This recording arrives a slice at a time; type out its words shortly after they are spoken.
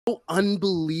So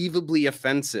unbelievably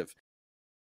offensive.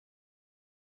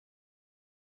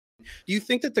 Do you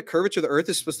think that the curvature of the Earth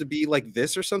is supposed to be like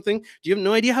this or something? Do you have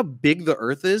no idea how big the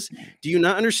Earth is? Do you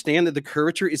not understand that the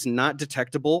curvature is not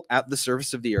detectable at the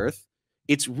surface of the Earth?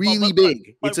 It's really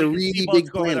big. It's a we can see really boats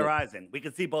big go over the planet. horizon. We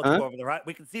can see boats Huh? go over the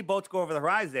we can see boats go over the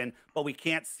horizon, but we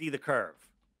can't see the curve,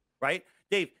 right?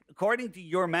 Dave, according to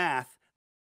your math,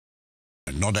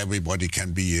 Not everybody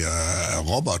can be a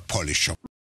robot polisher.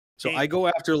 So I go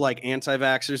after like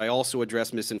anti-vaxxers. I also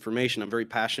address misinformation. I'm very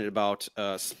passionate about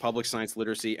public science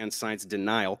literacy and science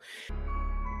denial.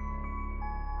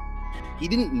 He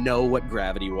didn't know what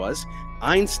gravity was.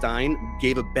 Einstein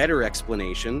gave a better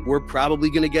explanation. We're probably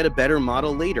going to get a better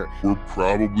model later. We're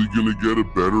probably going to get a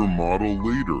better model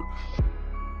later.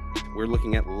 We're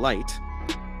looking at light,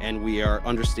 and we are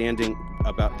understanding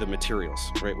about the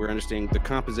materials, right? We're understanding the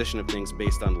composition of things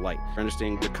based on light. We're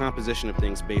understanding the composition of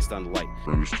things based on light.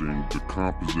 We're understanding the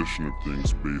composition of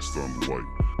things based on light.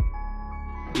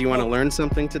 Do you want to learn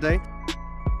something today?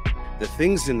 The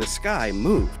things in the sky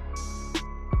move.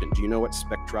 And do you know what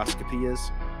spectroscopy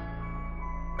is?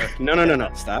 No.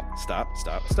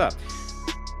 Stop.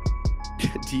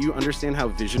 Do you understand how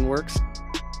vision works?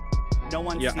 no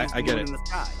one Yeah, sees I the get moon it. in the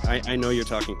sky. I know your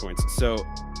talking points. So,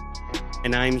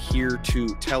 and I'm here to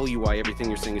tell you why everything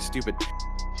you're saying is stupid.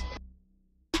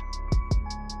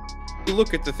 You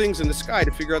look at the things in the sky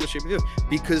to figure out the shape of the Earth,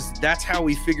 because that's how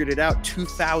we figured it out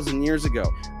 2,000 years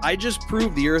ago. I just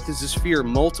proved the Earth is a sphere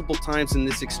multiple times in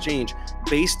this exchange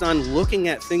based on looking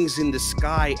at things in the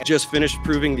sky. I just finished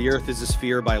proving the Earth is a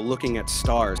sphere by looking at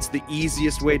stars. It's the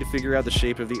easiest way to figure out the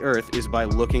shape of the Earth is by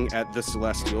looking at the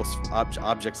celestial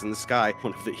objects in the sky.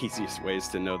 One of the easiest ways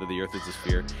to know that the Earth is a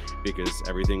sphere, because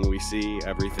everything we see,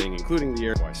 everything, including the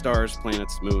Earth, stars,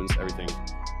 planets, moons, everything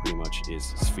pretty much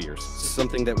is spheres. It's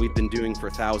something that we've been doing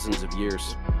for thousands of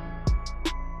years.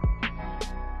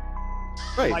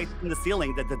 Right. Lights in the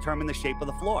ceiling that determine the shape of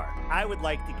the floor. I would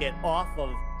like to get off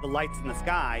of the lights in the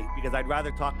sky because I'd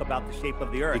rather talk about the shape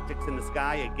of the Earth. Lights in the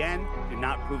sky, again, do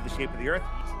not prove the shape of the Earth.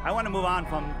 I want to move on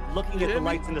from looking at the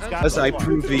lights in the sky. As I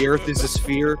prove the Earth is a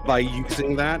sphere by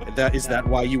using that, is that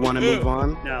why you want to move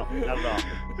on? No, not at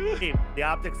all. Steve, the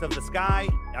optics of the sky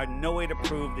are no way to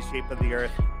prove the shape of the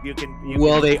Earth.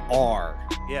 Well, they are.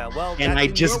 Yeah, well, and I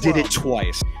just did it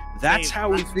twice. That's Dave, how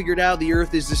we figured out the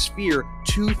Earth is a sphere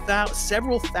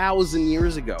several thousand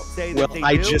years ago. Well,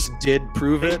 I just did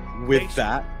prove it with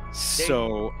that,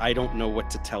 so I don't know what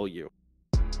to tell you.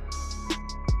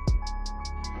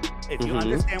 If you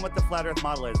understand what the flat Earth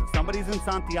model is, if somebody's in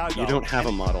Santiago, you don't have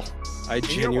a model. I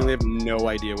genuinely have no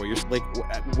idea what you're like.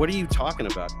 What are you talking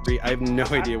about? I have no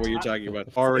idea what you're talking about.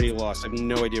 Already lost. I have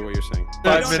no idea what you're saying.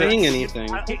 Not saying anything.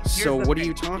 So what are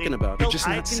you talking about? You're just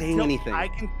not saying anything.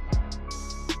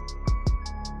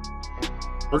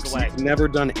 You've never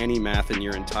done any math in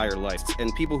your entire life,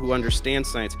 and people who understand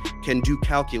science can do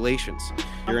calculations.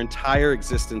 Your entire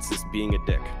existence is being a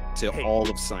dick to all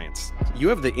of science. You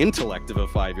have the intellect of a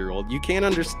 5-year-old. You can't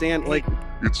understand, like...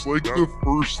 It's like the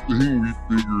first thing we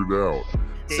figured out.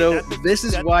 So this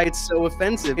is why it's so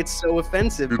offensive. It's so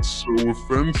offensive. It's so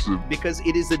offensive. Because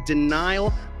it is a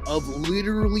denial of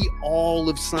literally all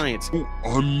of science.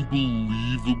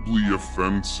 Unbelievably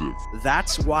offensive.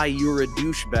 That's why you're a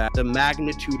douchebag. The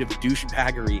magnitude of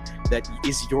douchebaggery that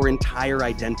is your entire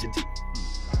identity.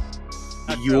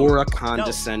 You're a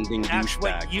condescending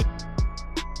douchebag.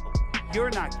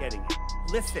 You're not getting it.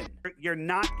 Listen, you're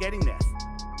not getting this.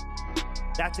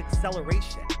 That's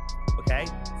acceleration. Okay?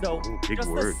 So big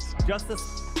words. Just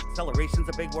this acceleration's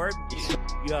a big word.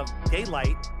 You have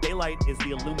daylight. Daylight is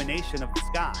the illumination of the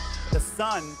sky. The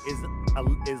sun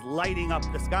is lighting up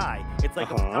the sky. It's like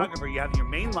a photographer. You have your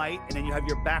main light, and then you have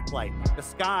your backlight. The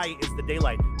sky is the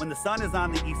daylight. When the sun is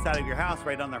on the east side of your house,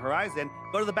 right on the horizon,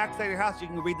 go to the back side of your house. You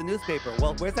can read the newspaper.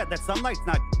 Well, where's that? That sunlight's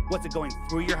not. What's it going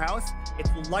through your house?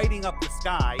 It's lighting up the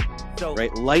sky. So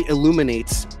right, light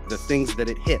illuminates the things that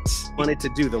it hits. Want it to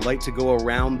do the light to go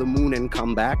around the moon and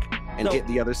come back and hit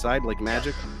the other side like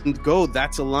magic. And go,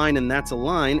 that's a line and that's a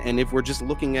line. And if we're just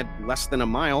looking at less than a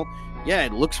mile, yeah,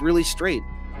 it looks really straight.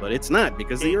 But it's not,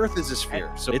 because the Earth is a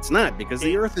sphere. So it's not, because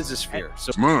the Earth is a sphere. So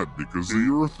it's not, because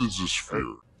the Earth is a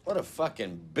sphere. What a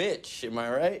fucking bitch, am I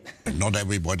right? Not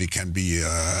everybody can be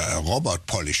a robot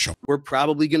polisher. We're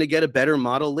probably going to get a better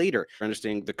model later for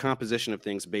understanding the composition of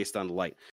things based on light.